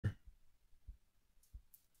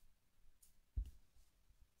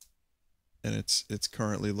and it's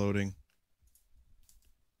currently loading.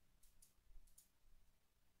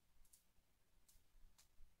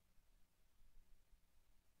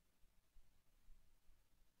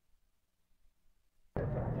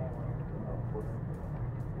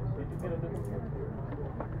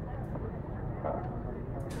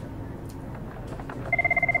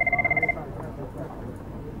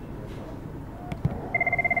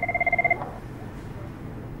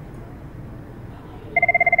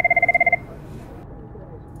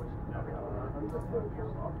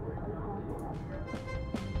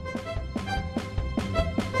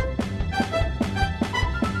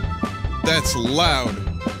 That's loud.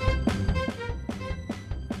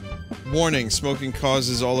 Warning, smoking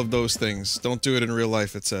causes all of those things. Don't do it in real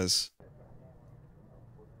life, it says.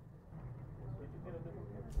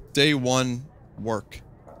 Day 1, work.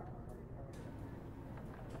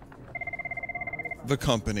 The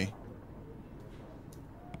company.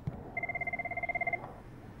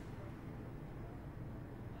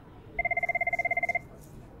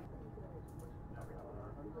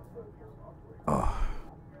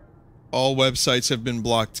 All websites have been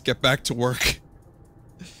blocked. Get back to work.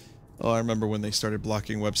 Oh, I remember when they started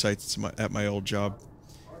blocking websites at my old job.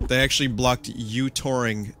 They actually blocked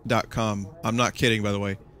uTouring.com. I'm not kidding, by the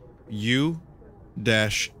way. U-Touring.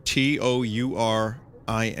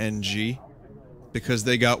 Because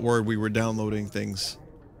they got word we were downloading things.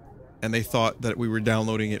 And they thought that we were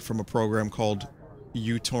downloading it from a program called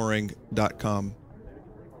uTouring.com.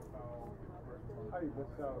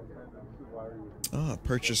 Ah,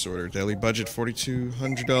 purchase order. Daily budget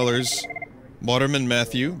 $4,200. Waterman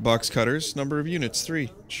Matthew. Box cutters. Number of units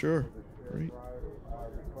 3. Sure. Great.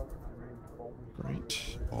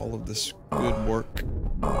 Great. All of this good work.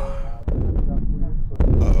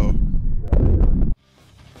 Uh-oh.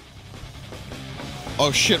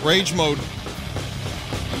 Oh shit, rage mode.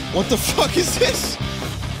 What the fuck is this?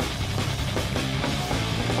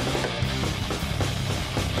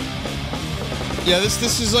 Yeah,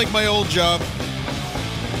 this is like my old job.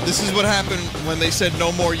 This is what happened when they said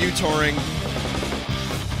no more uTouring.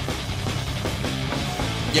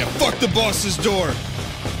 Yeah, fuck the boss's door.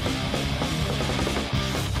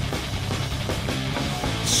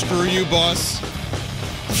 Screw you, boss.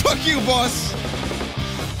 Fuck you, boss.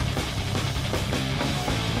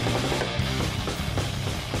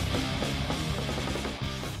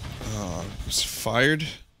 Oh, I was fired.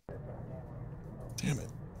 Damn it.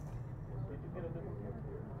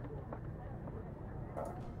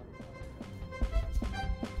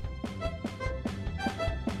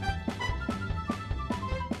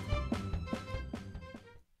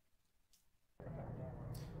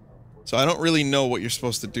 So I don't really know what you're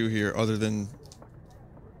supposed to do here other than...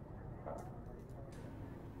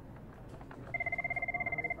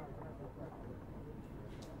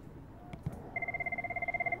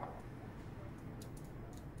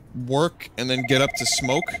 work and then get up to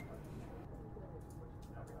smoke?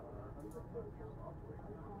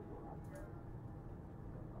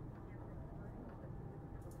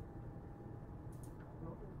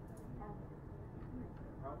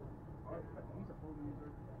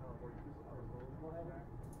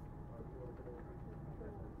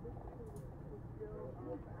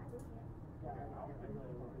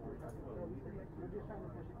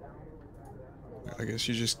 I guess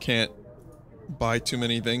you just can't buy too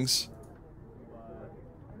many things.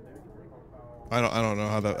 I don't know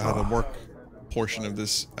how the work portion of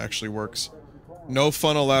this actually works. No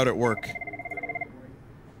fun allowed at work.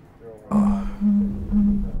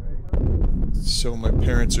 So my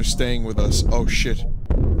parents are staying with us. Oh shit.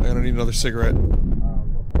 I don't need another cigarette.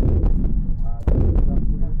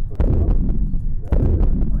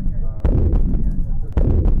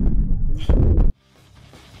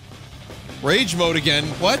 Rage mode again.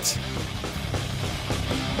 What?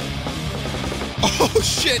 Oh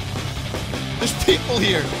shit! There's people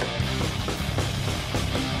here!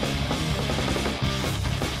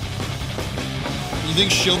 You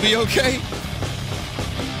think she'll be okay?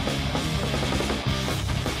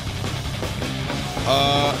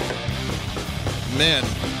 Man.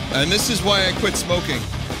 And this is why I quit smoking.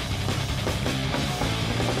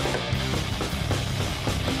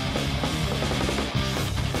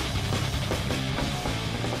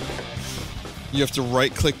 You have to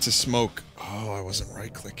right-click to smoke. Oh, I wasn't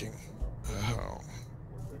right-clicking. Oh.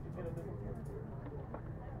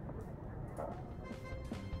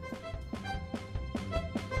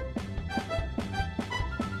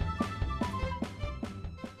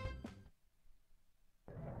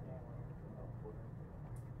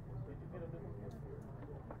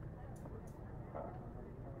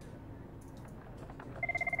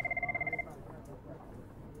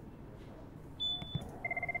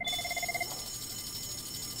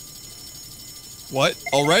 What?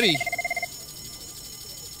 Already?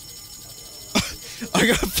 I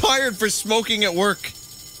got fired for smoking at work.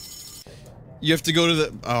 You have to go to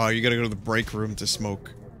the... Oh, you gotta go to the break room to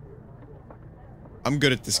smoke. I'm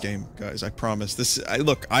good at this game, guys. I promise.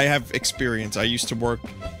 Look, I have experience. I used to work...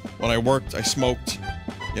 When I worked, I smoked.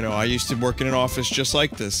 You know, I used to work in an office just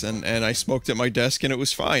like this, and I smoked at my desk and it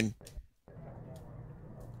was fine.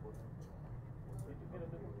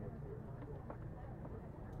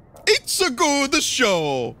 It's a good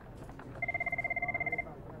show!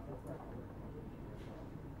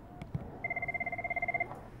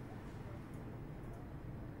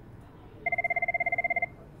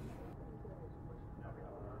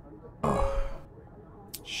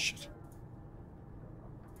 Shit.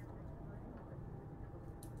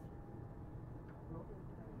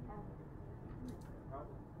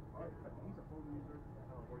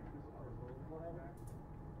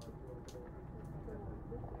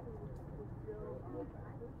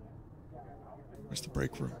 Where's the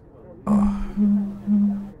break room?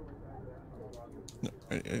 No,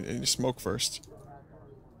 I need to smoke first.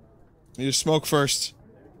 I need to smoke first.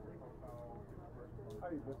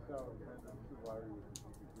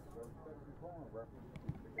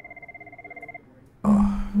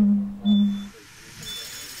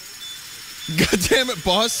 God damn it,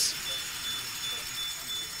 boss!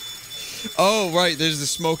 Oh, right, there's the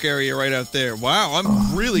smoke area right out there. Wow,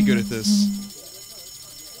 I'm really good at this.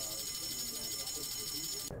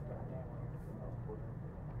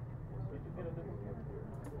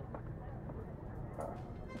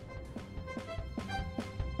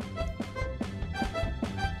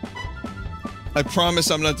 I promise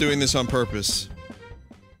I'm not doing this on purpose.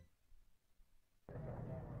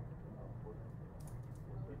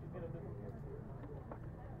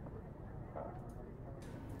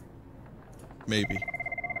 Maybe.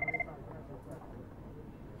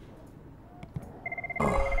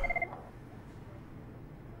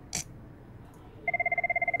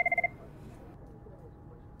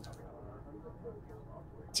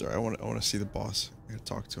 Sorry, I want to see the boss. I gotta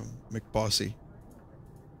talk to him. McBossy.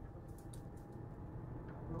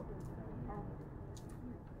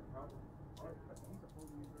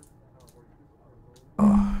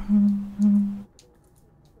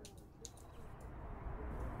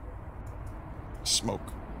 Smoke.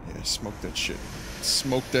 Yeah, smoke that shit.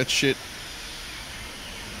 Smoke that shit.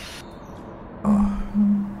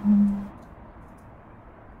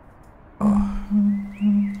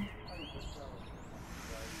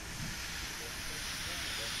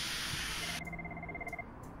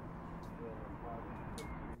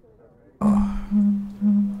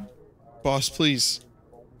 Boss, please.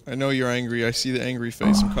 I know you're angry. I see the angry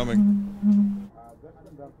face. I'm coming.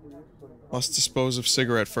 Must dispose of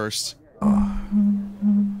cigarette first.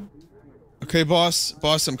 Okay, boss.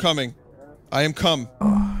 Boss, I'm coming. I am come.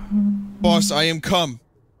 Boss, I am come.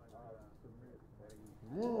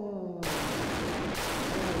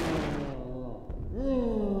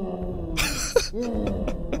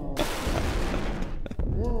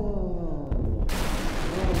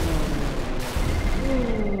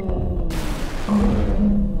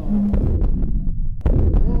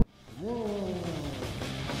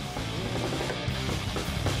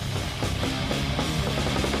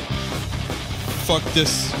 Fuck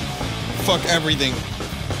this. Fuck everything.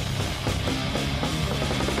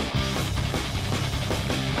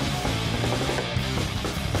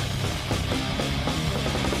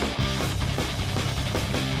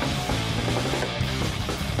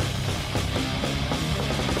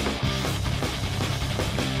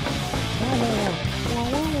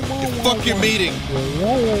 Fuck your meeting.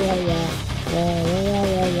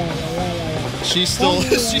 She's still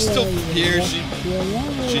here.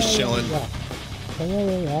 She's chilling.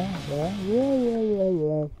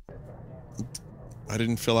 I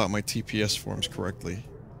didn't fill out my TPS forms correctly.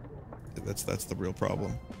 That's the real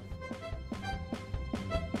problem.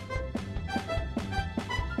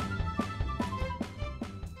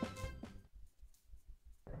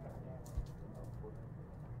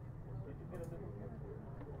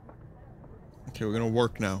 Okay, we're gonna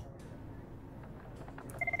work now.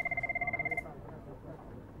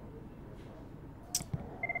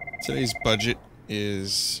 Today's budget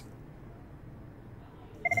is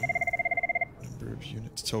number of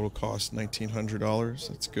units, total cost $1,900.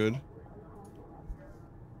 That's good.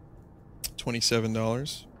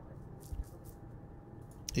 $27.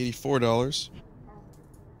 $84.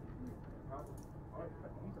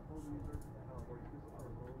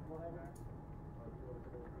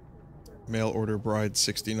 Mail order bride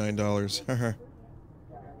 $69. Haha.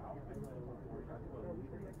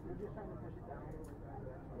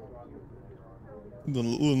 The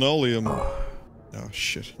linoleum. Oh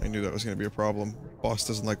shit, I knew that was gonna be a problem. Boss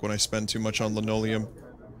doesn't like when I spend too much on linoleum.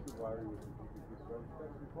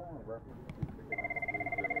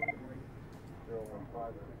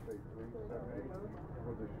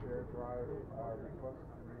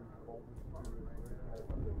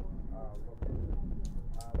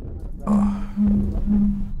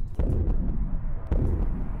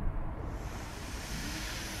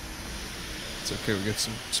 It's okay, we get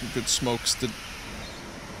some good smokes. We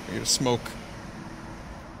get a smoke.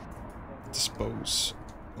 Dispose.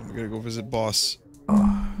 And we gotta go visit boss.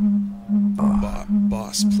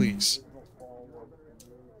 Boss, please.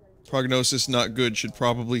 Prognosis not good. Should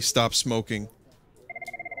probably stop smoking.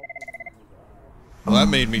 Well, that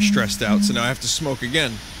made me stressed out, so now I have to smoke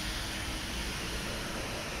again.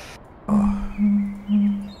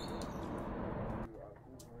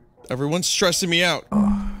 Everyone's stressing me out.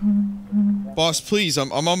 Boss, please,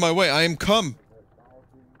 I'm on my way. I am come.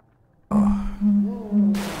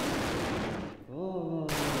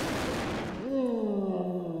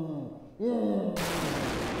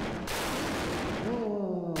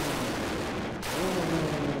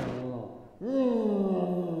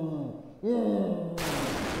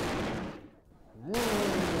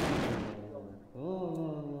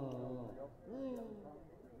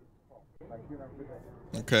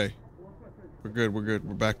 Okay. We're good, we're good.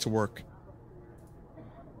 We're back to work.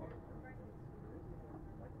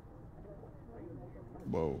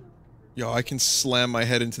 Whoa. Yo, I can slam my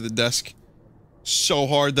head into the desk so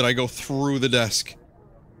hard that I go through the desk.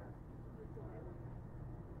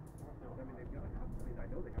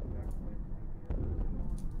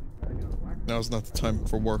 Now's not the time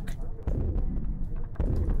for work.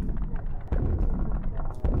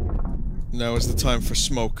 Now is the time for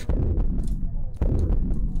smoke.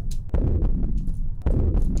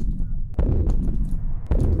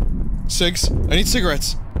 Cigs? I need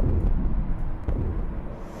cigarettes.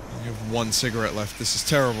 I have one cigarette left. This is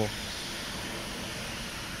terrible.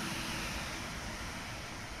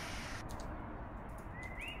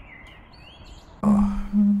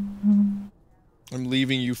 I'm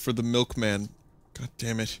leaving you for the milkman. God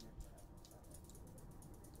damn it.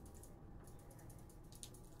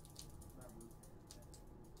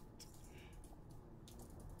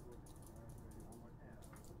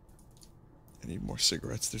 I need more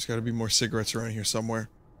cigarettes. There's gotta be more cigarettes around here somewhere.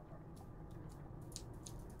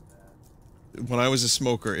 When I was a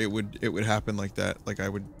smoker, it would happen like that. Like I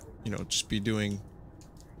would, you know, just be doing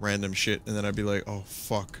random shit and then I'd be like, oh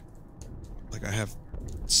fuck. Like I have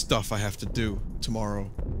stuff I have to do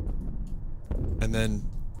tomorrow. And then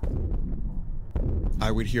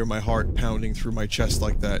I would hear my heart pounding through my chest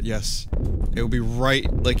like that. Yes. It would be right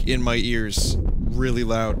like in my ears, really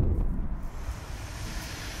loud.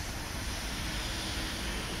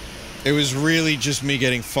 It was really just me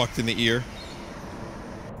getting fucked in the ear.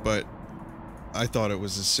 But I thought it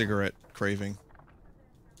was a cigarette craving.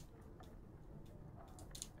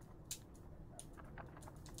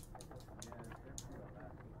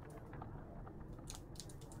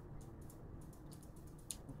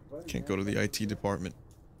 Can't go to the IT department.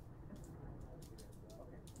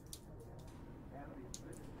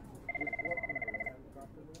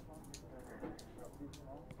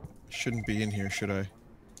 Shouldn't be in here, should I?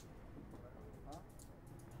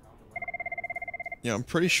 Yeah, I'm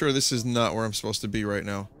pretty sure this is not where I'm supposed to be right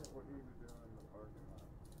now.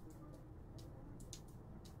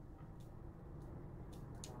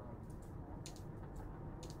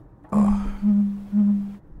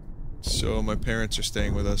 So, my parents are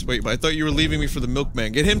staying with us. Wait, but I thought you were leaving me for the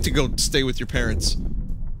milkman. Get him to go stay with your parents.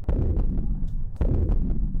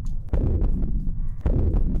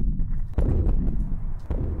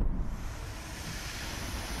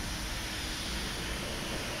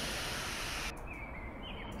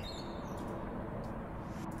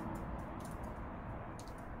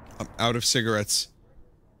 I'm out of cigarettes.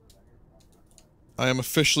 I am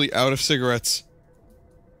officially out of cigarettes.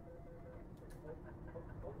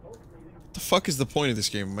 What the fuck is the point of this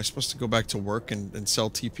game? Am I supposed to go back to work and sell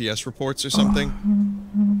TPS reports or something?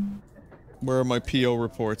 Where are my PO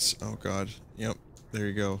reports? Oh god. Yep. There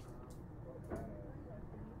you go.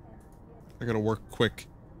 I gotta work quick.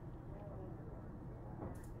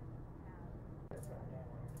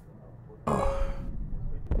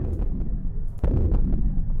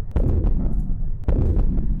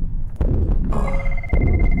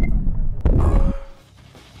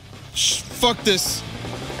 Fuck this.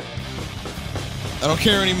 I don't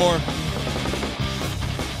care anymore.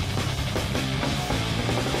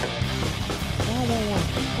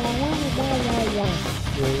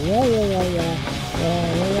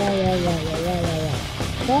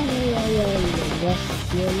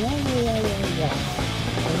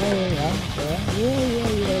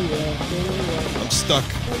 I'm stuck.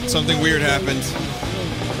 Something weird happened.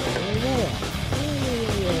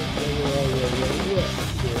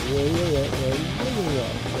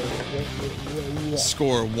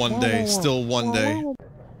 Score 1 day. Still 1 day.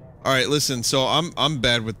 Alright, listen, so I'm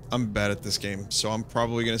bad at this game, so I'm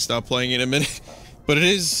probably gonna stop playing in a minute. But it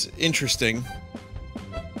is interesting.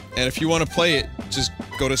 And if you want to play it, just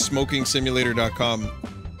go to smokingsimulator.com.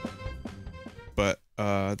 But,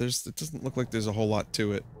 it doesn't look like there's a whole lot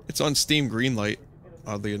to it. It's on Steam Greenlight,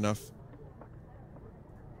 oddly enough.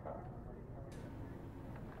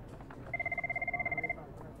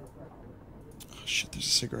 Oh shit, there's a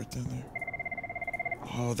cigarette down there.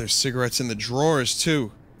 Oh, there's cigarettes in the drawers,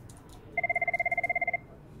 too.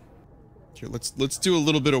 Here, let's do a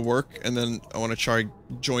little bit of work, and then I want to try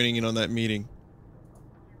joining in on that meeting.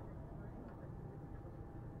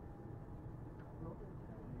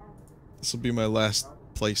 This will be my last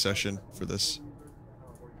play session for this.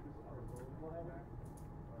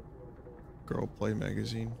 Girl Play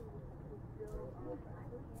magazine.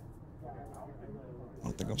 I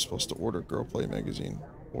don't think I'm supposed to order Girl Play magazine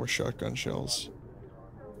or shotgun shells.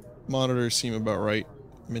 Monitors seem about right.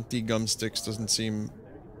 Minty gum sticks doesn't seem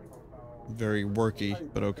very worky,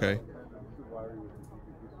 but okay.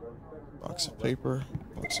 Box of paper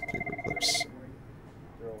clips.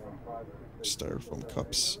 Styrofoam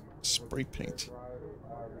cups. Spray paint.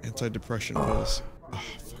 Anti-depression pills. Ah,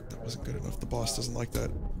 oh, fuck, that wasn't good enough. The boss doesn't like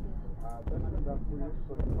that.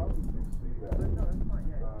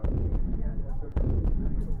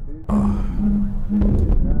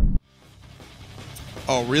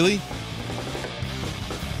 Oh, really?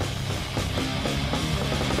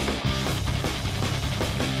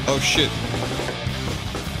 Oh, shit.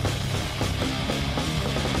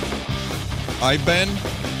 I-Ben?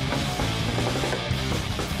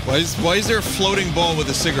 Why is there a floating ball with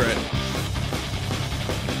a cigarette?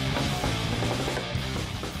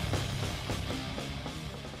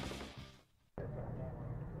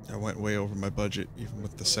 I went way over my budget, even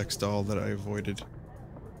with the sex doll that I avoided.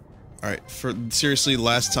 Alright, seriously,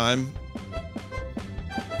 last time...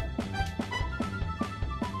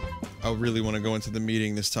 I really want to go into the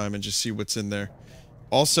meeting this time and just see what's in there.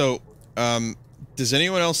 Also, does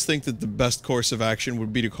anyone else think that the best course of action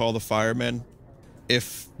would be to call the firemen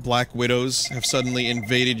if Black Widows have suddenly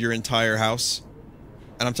invaded your entire house?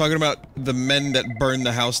 And I'm talking about the men that burn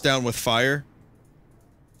the house down with fire.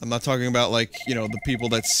 I'm not talking about, like, you know, the people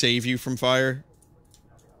that save you from fire.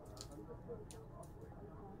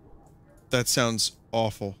 That sounds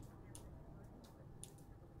awful.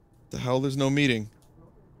 The hell, there's no meeting.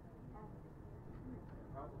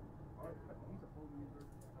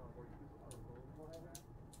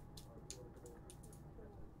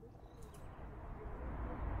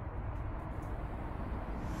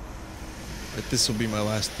 Right, this will be my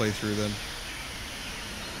last playthrough then.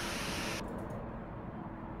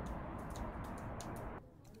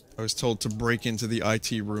 I was told to break into the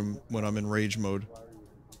IT room when I'm in rage mode.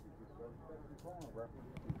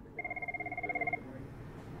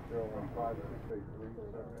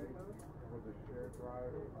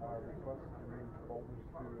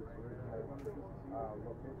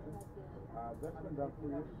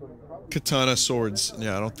 Katana swords.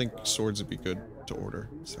 Yeah, I don't think swords would be good to order.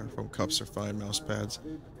 Styrofoam cups are fine. Mouse pads.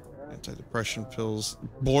 Anti-depression pills.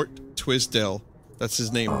 Bort Twisdale. That's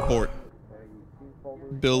his name. Bort.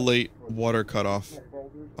 Bill late. Water cut off.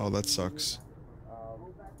 Oh, that sucks.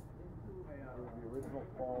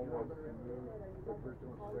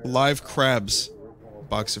 Live crabs.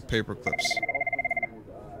 Box of paper clips.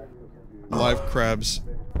 Live crabs.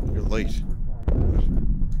 You're late.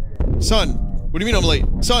 Son! What do you mean I'm late?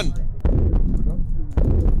 Son!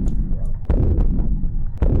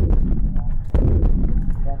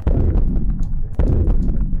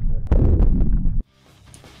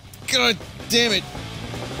 God damn it!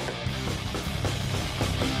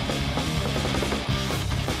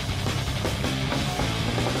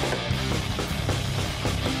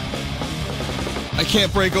 I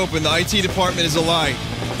can't break open. The IT department is a lie.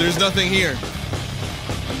 There's nothing here.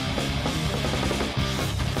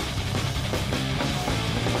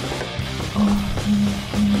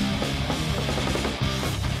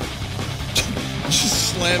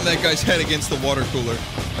 Just slam that guy's head against the water cooler.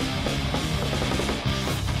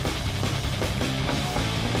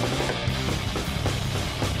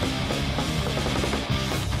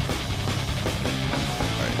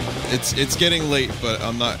 Alright. It's getting late, but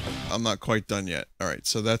I'm not quite done yet. Alright,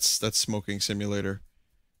 so that's Smoking Simulator.